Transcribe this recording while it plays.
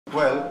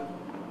Well,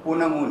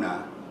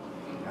 unang-una,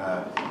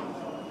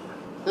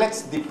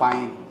 let's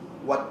define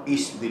what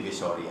is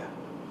Divisoria.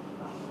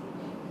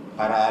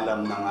 Para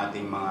alam ng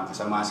ating mga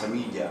kasama sa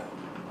media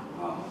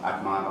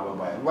at mga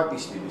kababayan, what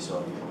is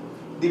Divisoria?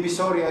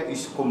 Divisoria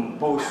is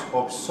composed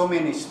of so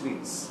many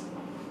streets.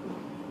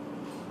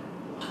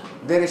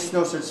 There is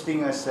no such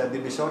thing as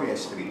Divisoria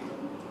Street.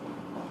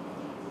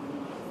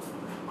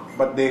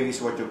 But there is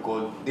what you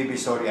call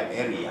Divisoria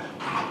area.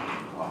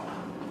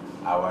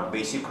 Our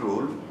basic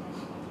rule,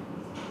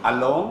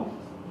 along,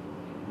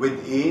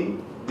 within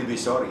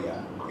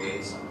Divisoria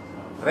is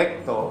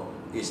recto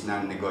is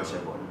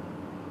non-negotiable.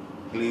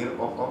 Clear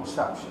of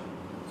obstruction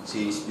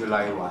since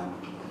July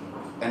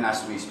 1 and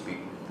as we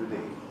speak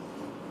today.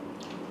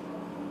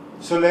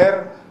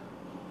 Soler,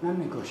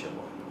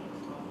 non-negotiable.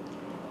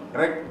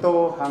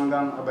 Recto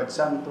hanggang Abad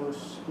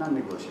Santos,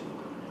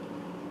 non-negotiable.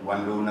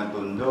 One Luna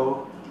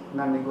Tondo,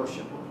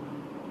 non-negotiable.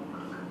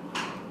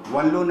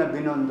 One Luna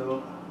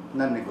Binondo,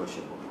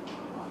 non-negotiable.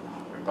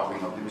 We're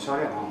talking of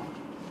Divisoria, no?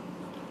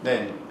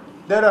 Then,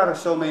 there are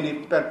so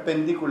many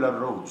perpendicular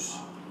roads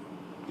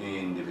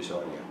in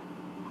Divisoria.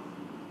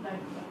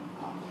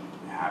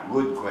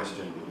 Good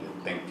question, Juliet.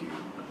 Thank you.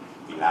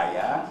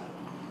 Ilaya,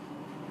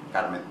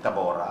 Carmen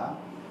Tabora,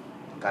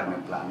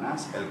 Carmen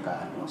Planas, El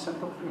Cano,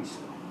 Santo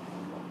Cristo.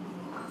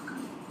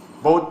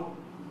 Both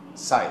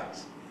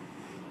sides.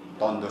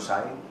 Tondo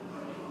side.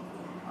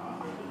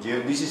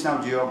 This is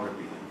now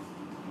geography.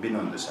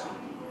 Binondo side.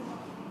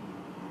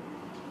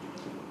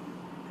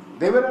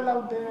 They were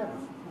allowed there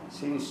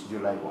since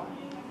July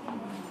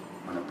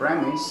 1. On a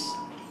premise,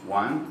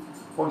 one,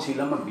 huwag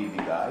sila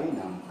magbibigay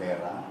ng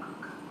pera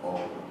o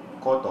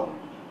kotong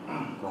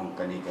kung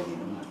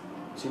kani-kanino man.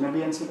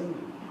 Sinabihan sila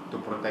to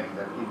protect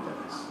their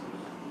interests.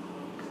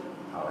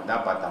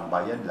 Dapat ang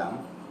bayad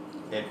lang,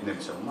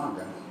 etneb sa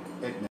umaga,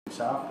 etneb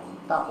sa hapon,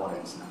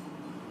 taporens na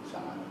sa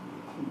araw.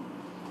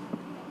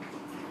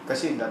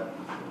 Kasi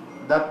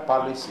that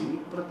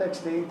policy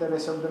protects the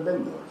interests of the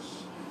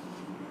vendors.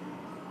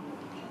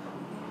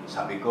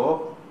 Sabi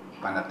ko,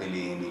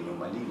 panatilihin ninyo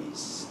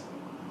malinis.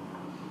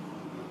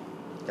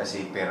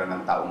 Kasi pera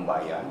ng taong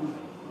bayan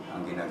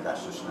ang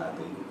ginagastos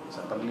natin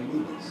sa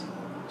paglilinis.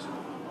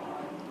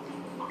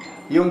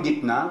 Yung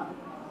gitna,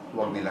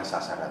 huwag nila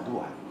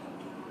sasaraduhan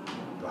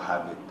to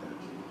have it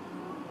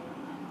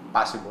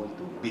possible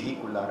to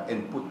vehicular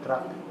and foot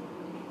traffic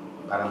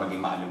para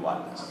maging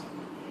maaliwalas.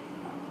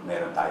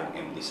 Meron tayong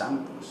MD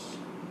Santos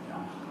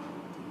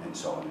and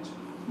so on.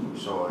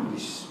 So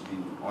this has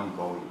been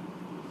ongoing.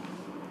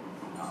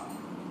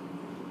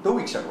 2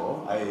 weeks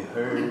ago, I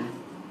heard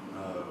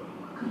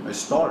a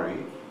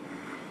story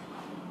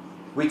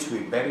which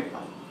we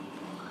verified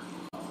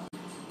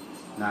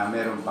na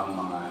meron pang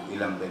mga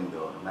ilang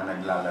vendor na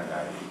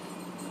naglalagay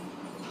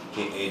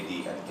kay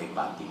Eddie at kay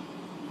Patty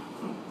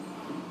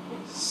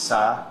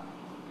sa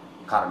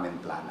Carmen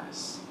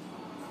Planas.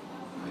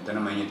 Ito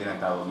naman yung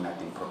tinatawag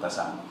nating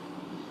prutasan.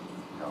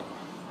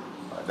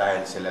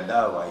 Dahil sila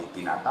daw ay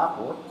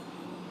tinatakot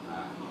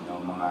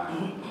ng mga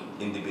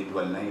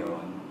individual na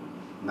yon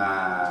na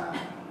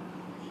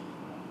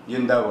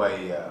yun daw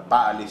ay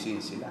paalisin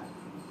sila.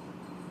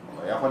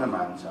 Okay, ako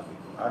naman, sabi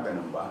ko,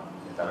 ganun ba?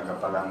 Talaga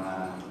palang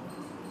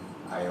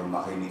ayaw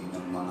makinig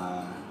ng mga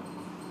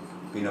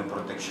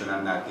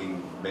pinoproteksyonan nating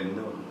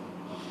vendor.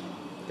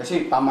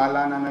 Kasi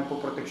pamahalaan na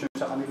nagpo-proteksyon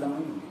sa kanila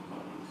ngayon.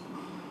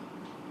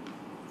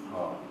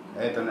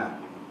 Eto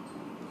na.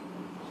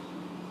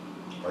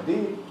 O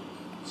di,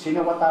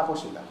 sinawata ko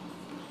sila.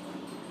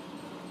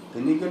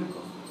 Tinigil ko.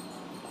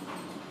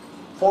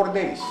 4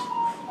 days.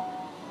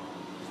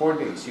 4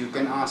 days. You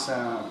can ask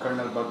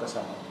Colonel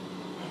Baltasar.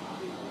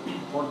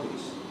 4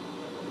 days.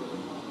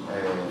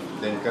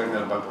 Then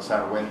Colonel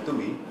Baltasar went to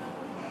me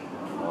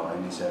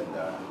and he said,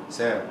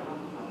 Sir,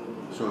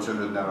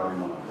 susunod na raw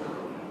yung mga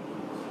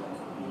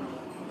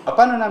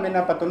paano namin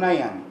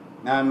napatunayan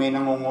na may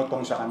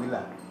nangungutong sa kanila?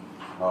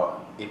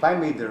 If I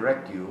may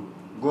direct you,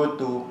 go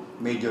to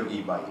Major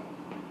Ibay.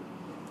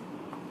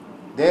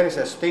 There is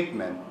a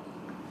statement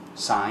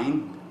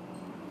signed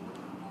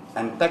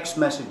and text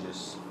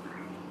messages,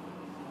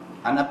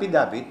 an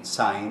affidavit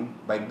signed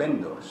by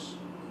vendors.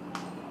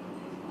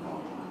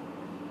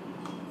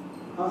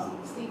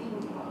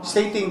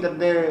 Stating that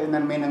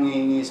may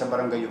nangihingi sa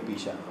barangay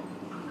official.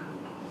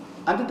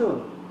 Ano doon?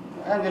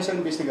 Andiyan sa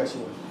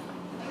investigasyon.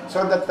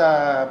 So that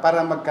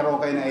para magkaroon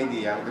kayo ng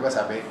idea, di ba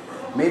sabi,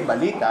 may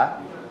balita,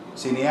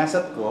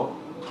 siniyasat ko,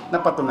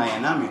 napatunayan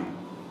namin.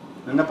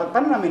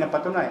 Paano namin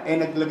napatunayan?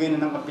 Naglagay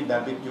na ng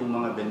affidavit yung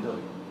mga vendor.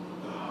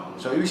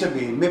 So, ibig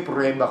sabihin, may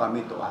pruweba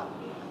kami to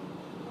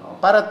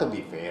para to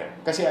be fair.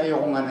 Kasi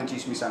ayoko nga ng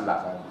chismis ang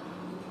lakad.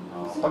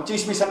 Pag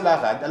chismis ang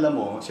lakad, alam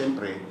mo,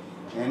 siyempre,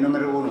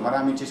 numero 1,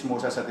 maraming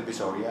chismosa sa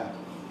Divisoria.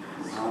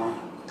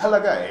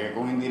 Talaga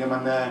kung hindi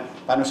naman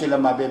paano sila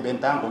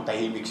mabebentahan kung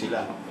tahimik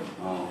sila.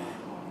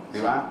 Di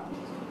ba?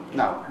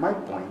 Now, my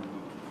point,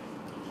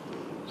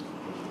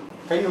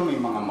 kayo may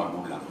mga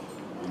magulang,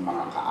 may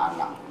mga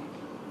kaanak,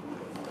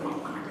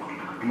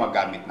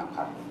 gumagamit ng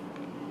card.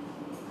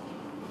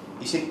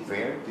 Is it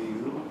fair to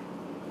you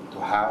to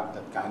have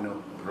that kind of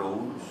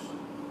roads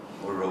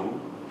or road,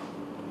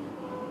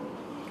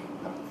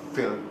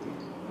 filthy.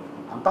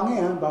 Ang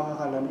pangyayan,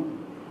 baka kala mo.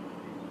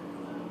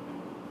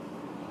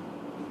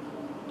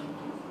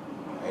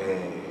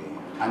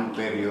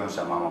 Unfair yun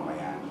sa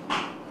mamamayan.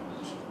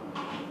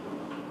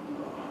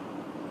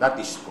 That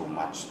is too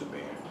much to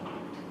bear.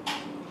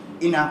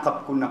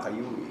 Inakap ko na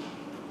kayo eh.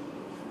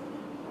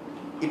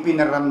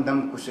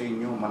 Ipinaramdam ko sa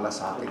inyo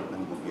malasakit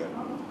ng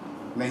gobyerno.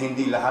 Na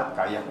hindi lahat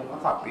kaya kong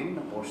akapin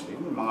na poste.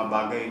 May mga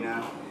bagay na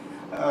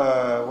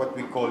what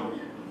we call,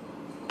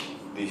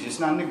 this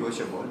is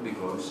non-negotiable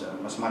because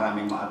mas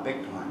maraming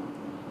maapektuhan.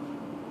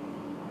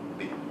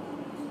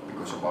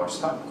 Because of our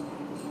study.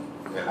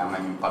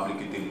 Kailangan yung public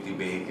utility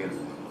vehicle.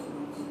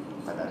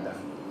 Kadada.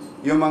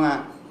 Yung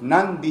mga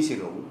non-busy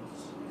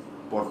roads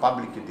for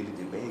public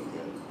utility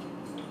vehicle,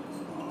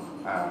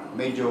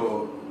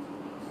 medyo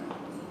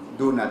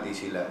doon natin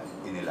sila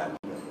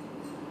inilalagay.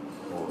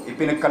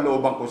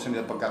 Ipinagkalooban ko sa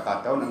nila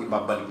pagkakataon ang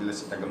ibabalik nila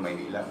sa taga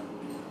Maynila.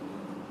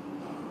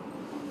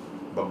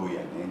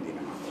 Babuyan, hindi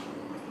naman.